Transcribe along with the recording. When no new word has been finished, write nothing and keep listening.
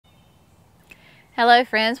Hello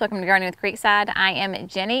friends, welcome to Gardening with Creekside. I am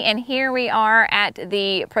Jenny and here we are at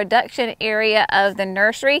the production area of the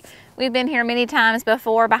nursery. We've been here many times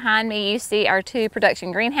before. Behind me you see our two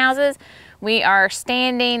production greenhouses. We are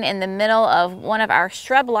standing in the middle of one of our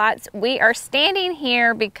shrub lots. We are standing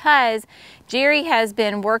here because Jerry has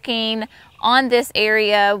been working on this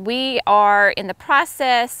area. We are in the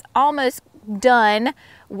process, almost done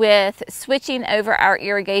with switching over our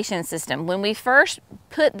irrigation system. When we first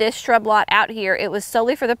put this shrub lot out here, it was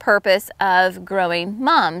solely for the purpose of growing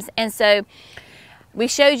mums. And so we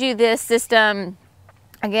showed you this system,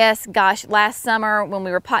 I guess, gosh, last summer when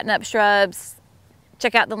we were potting up shrubs.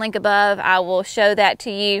 Check out the link above. I will show that to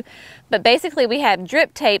you. But basically we have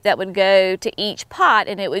drip tape that would go to each pot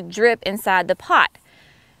and it would drip inside the pot.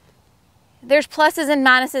 There's pluses and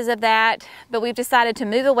minuses of that, but we've decided to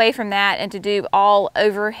move away from that and to do all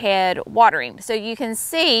overhead watering. So you can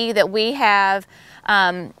see that we have,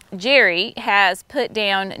 Jerry has put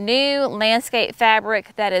down new landscape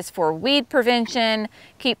fabric that is for weed prevention,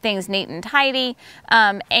 keep things neat and tidy,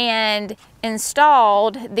 and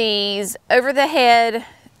installed these over-the-head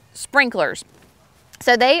sprinklers.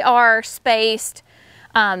 So they are spaced,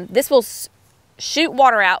 this will shoot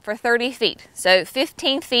water out for 30 feet. So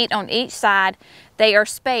 15 feet on each side. They are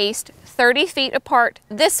spaced 30 feet apart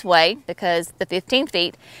this way because the 15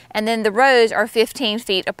 feet, and then the rows are 15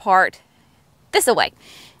 feet apart this way.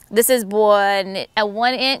 This is a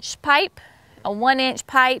 1 inch pipe,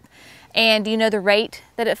 and do you know the rate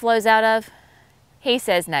that it flows out of? He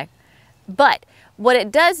says no. But what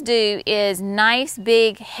it does do is nice,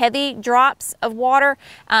 big, heavy drops of water.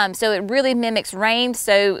 So it really mimics rain.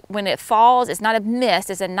 So when it falls, it's not a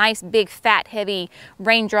mist. It's a nice, big, fat, heavy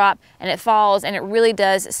raindrop, and it falls, and it really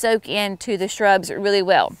does soak into the shrubs really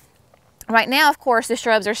well. Right now, of course, the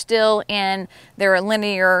shrubs are still in their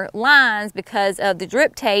linear lines because of the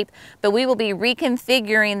drip tape, but we will be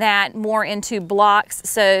reconfiguring that more into blocks.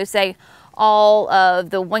 So say all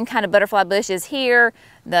of the one kind of butterfly bush is here,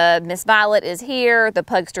 the Miss Violet is here, the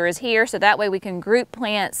Pugster is here, so that way we can group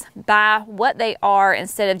plants by what they are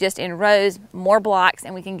instead of just in rows, more blocks,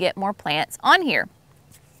 and we can get more plants on here.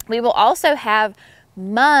 We will also have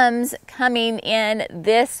mums coming in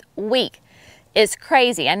this week. It's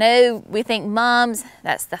crazy. I know we think mums,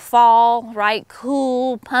 that's the fall, right?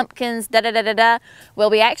 Cool, pumpkins, da-da-da-da-da. Well,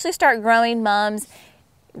 we actually start growing mums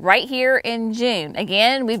right here in June.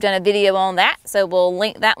 Again, we've done a video on that, so we'll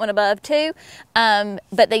link that one above too.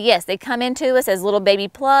 But yes, they come into us as little baby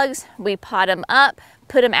plugs. We pot them up,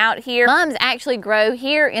 put them out here. Mums actually grow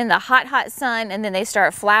here in the hot, hot sun, and then they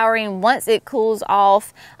start flowering once it cools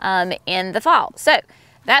off in the fall. So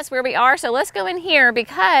that's where we are. So let's go in here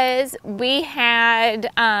because we had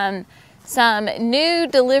some new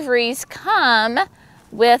deliveries come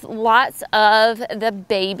with lots of the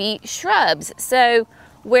baby shrubs. So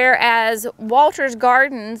whereas Walter's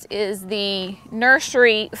Gardens is the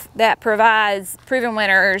nursery that provides Proven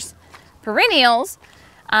Winners perennials,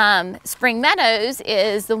 Spring Meadows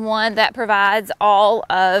is the one that provides all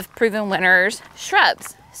of Proven Winners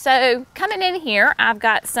shrubs. So coming in here, I've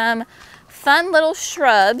got some fun little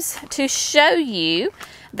shrubs to show you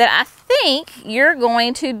that I think you're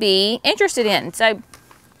going to be interested in. So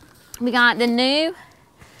we got the new,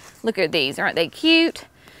 look at these, aren't they cute?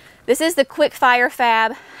 This is the Quick Fire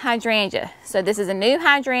Fab hydrangea. So this is a new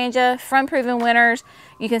hydrangea from Proven Winners.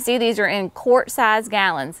 You can see these are in quart-size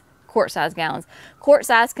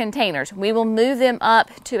containers. We will move them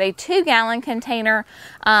up to a 2-gallon container.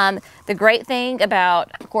 The great thing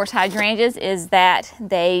about, of course, hydrangeas is that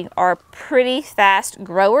they are pretty fast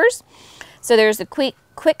growers. So there's the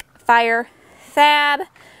Quick Fire Fab.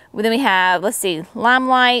 Then we have, let's see,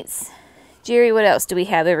 Limelights. Jerry, what else do we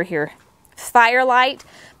have over here? Firelight.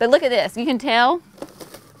 But look at this, you can tell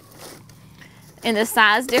in the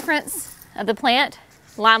size difference of the plant.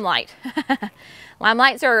 Limelight.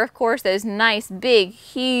 Limelights are, of course, those nice, big,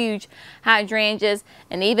 huge hydrangeas,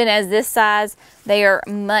 and even as this size, they are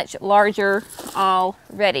much larger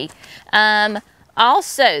already.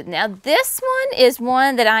 Also, now this one is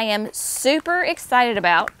one that I am super excited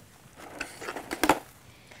about.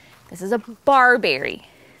 This is a barberry.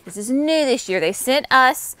 This is new this year. They sent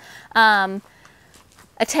us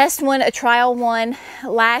a test one, a trial one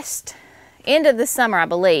last end of the summer, I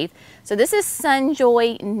believe. So this is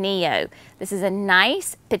Sunjoy Neo. This is a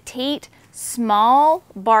nice, petite, small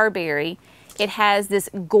barberry. It has this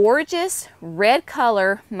gorgeous red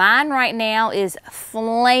color. Mine right now is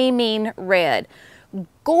flaming red.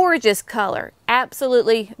 Gorgeous color,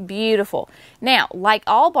 absolutely beautiful. Now, like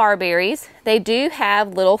all barberries, they do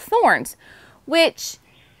have little thorns, which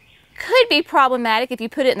could be problematic if you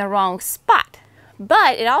put it in the wrong spot.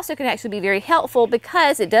 but it also can actually be very helpful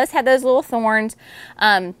because it does have those little thorns.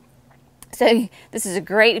 So this is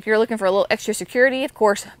great if you're looking for a little extra security. Of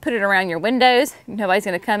course, put it around your windows. Nobody's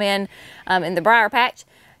going to come in the briar patch.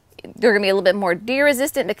 They're going to be a little bit more deer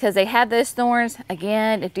resistant because they have those thorns.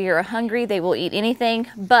 Again, if deer are hungry, they will eat anything.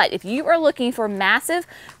 But if you are looking for a massive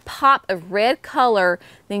pop of red color,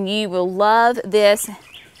 then you will love this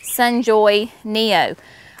Sunjoy Neo.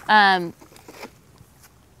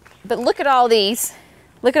 But look at all these.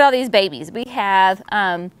 Look at all these babies. We have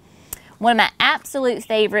one of my absolute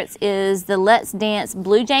favorites is the Let's Dance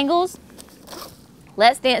Blue Jangles.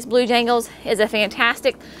 Let's Dance Blue Jangles is a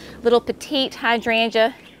fantastic little petite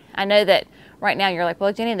hydrangea. I know that right now you're like,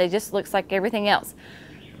 well, Jenny, they just looks like everything else.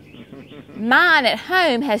 Mine at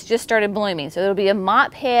home has just started blooming. So it'll be a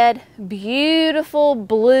mop head, beautiful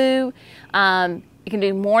blue. You can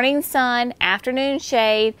do morning sun, afternoon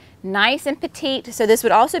shade, nice and petite. So this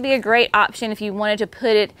would also be a great option if you wanted to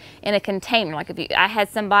put it in a container. Like I had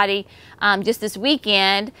somebody just this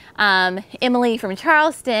weekend, Emily from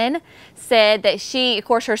Charleston, said that she, of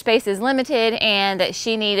course her space is limited and that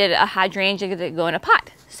she needed a hydrangea to go in a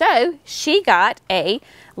pot. So she got a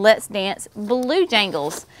Let's Dance Blue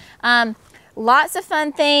Jangles. Lots of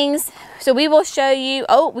fun things. So we will show you,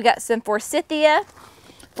 oh, we got some Forsythia.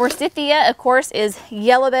 Forsythia, of course, is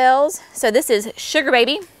yellow bells. So this is Sugar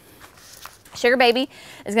Baby. Sugar Baby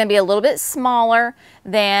is going to be a little bit smaller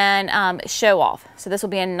than Show Off. So this will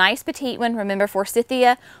be a nice petite one. Remember,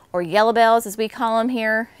 Forsythia, or yellow bells as we call them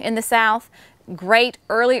here in the South. Great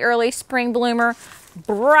early spring bloomer.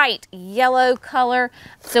 Bright yellow color.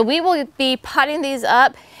 So we will be potting these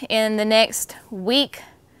up in the next week.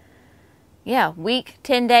 Yeah, week,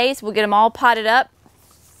 10 days. We'll get them all potted up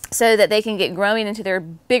so that they can get growing into their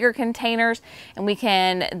bigger containers, and we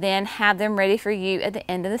can then have them ready for you at the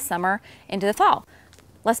end of the summer into the fall.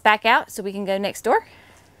 Let's back out so we can go next door.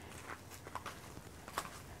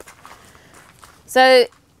 So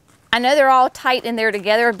I know they're all tight in there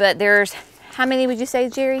together, but there's, how many would you say,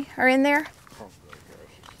 Jerry, are in there?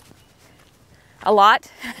 A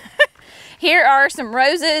lot. Here are some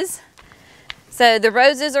roses. So the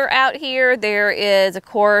roses are out here. There is, of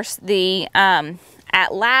course, the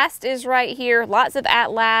At Last is right here. Lots of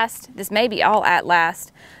At Last. This may be all At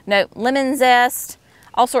Last. No, lemon zest,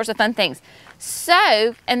 all sorts of fun things.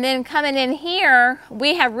 So, and then coming in here,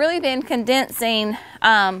 we have really been condensing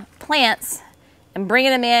plants and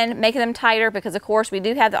bringing them in, making them tighter, because of course we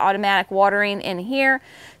do have the automatic watering in here.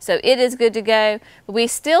 So it is good to go. But we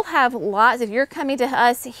still have lots. If you're coming to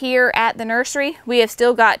us here at the nursery, we have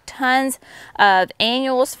still got tons of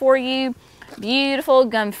annuals for you. Beautiful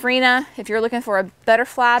Gumfrina. If you're looking for a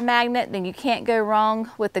butterfly magnet, then you can't go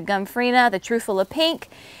wrong with the Gumfrina, the Truffula Pink.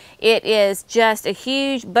 It is just a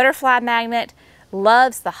huge butterfly magnet.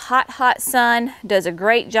 Loves the hot sun. Does a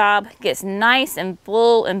great job. Gets nice and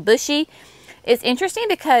full and bushy. It's interesting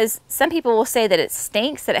because some people will say that it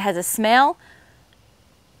stinks, that it has a smell.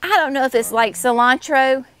 I don't know if it's like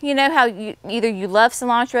cilantro. You know how either you love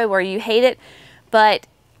cilantro or you hate it, but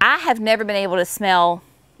I have never been able to smell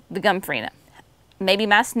the Gumfrina. Maybe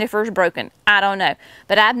my sniffer's broken. I don't know.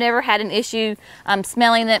 But I've never had an issue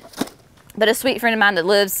smelling it. But a sweet friend of mine that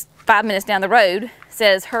lives 5 minutes down the road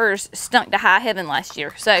says hers stunk to high heaven last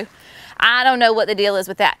year. So I don't know what the deal is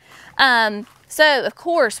with that. So of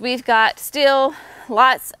course we've got still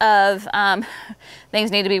lots of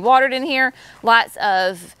things need to be watered in here. Lots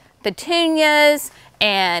of petunias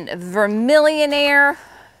and vermillionaire.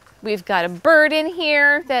 We've got a bird in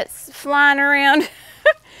here that's flying around.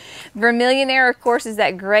 Vermillionaire, of course, is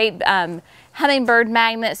that great hummingbird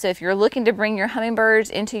magnet. So if you're looking to bring your hummingbirds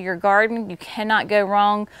into your garden, you cannot go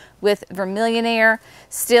wrong with Vermillionaire.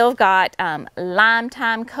 Still got lime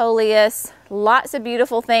time coleus, lots of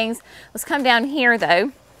beautiful things. Let's come down here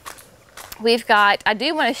though. We've got, I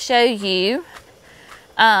do want to show you,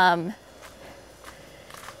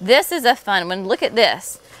 this is a fun one. Look at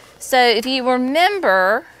this. So if you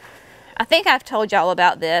remember, I think I've told y'all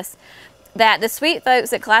about this, that the sweet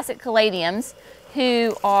folks at Classic Caladiums,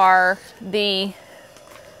 who are the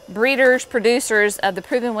breeders, producers of the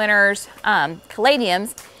Proven Winners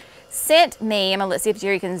caladiums, sent me, I'm gonna let's see if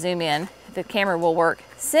Jerry can zoom in, if the camera will work,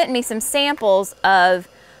 sent me some samples of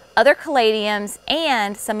other caladiums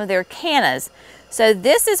and some of their cannas. So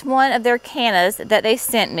this is one of their cannas that they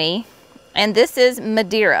sent me, and this is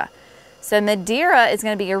Madeira. So Madeira is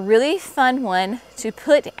going to be a really fun one to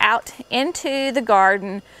put out into the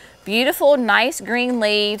garden. Beautiful, nice green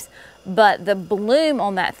leaves, but the bloom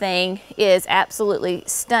on that thing is absolutely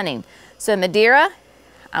stunning. So Madeira,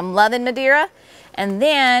 I'm loving Madeira. And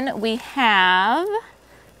then we have,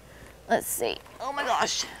 let's see, oh my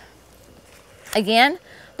gosh. Again,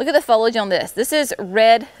 look at the foliage on this. This is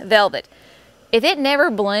red velvet. If it never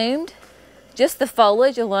bloomed, just the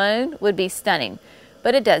foliage alone would be stunning,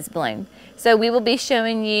 but it does bloom. So we will be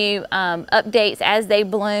showing you updates as they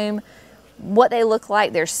bloom, what they look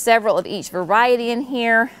like. There's several of each variety in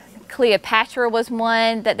here. Cleopatra was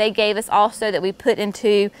one that they gave us also that we put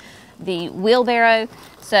into the wheelbarrow.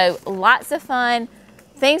 So lots of fun.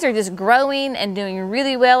 Things are just growing and doing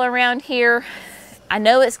really well around here. I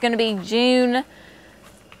know it's going to be June,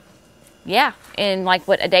 yeah, in like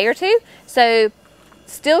what, a day or two. So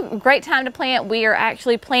still a great time to plant. We are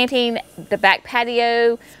actually planting the back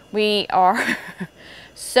patio. We are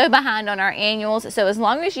so behind on our annuals. So as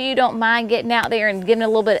long as you don't mind getting out there and giving a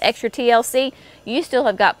little bit of extra TLC, you still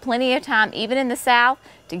have got plenty of time, even in the south,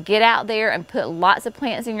 to get out there and put lots of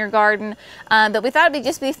plants in your garden. But we thought it'd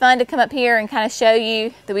just be fun to come up here and kind of show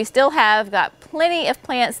you that we still have got plenty of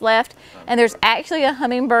plants left. And there's actually a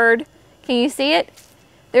hummingbird. Can you see it?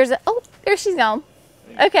 There's a, oh, there she's gone.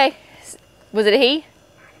 Okay, was it a he?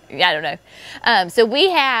 I don't know. So we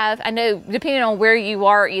have, I know depending on where you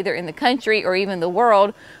are, either in the country or even the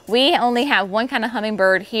world, we only have one kind of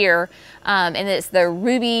hummingbird here, and it's the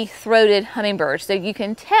ruby-throated hummingbird. So you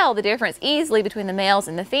can tell the difference easily between the males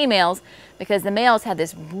and the females, because the males have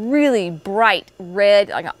this really bright red,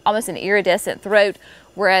 like almost an iridescent throat,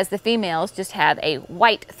 whereas the females just have a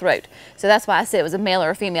white throat. So that's why I said it was a male or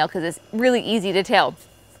a female, because it's really easy to tell.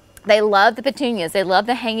 They love the petunias, they love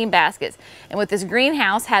the hanging baskets. And with this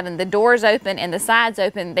greenhouse having the doors open and the sides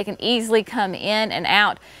open, they can easily come in and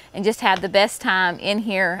out and just have the best time in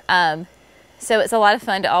here. So it's a lot of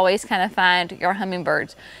fun to always kind of find your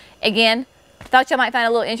hummingbirds. Again, thought y'all might find it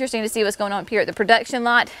a little interesting to see what's going on up here at the production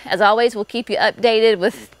lot. As always, we'll keep you updated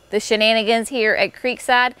with the shenanigans here at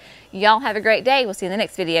Creekside. Y'all have a great day. We'll see you in the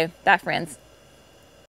next video. Bye, friends.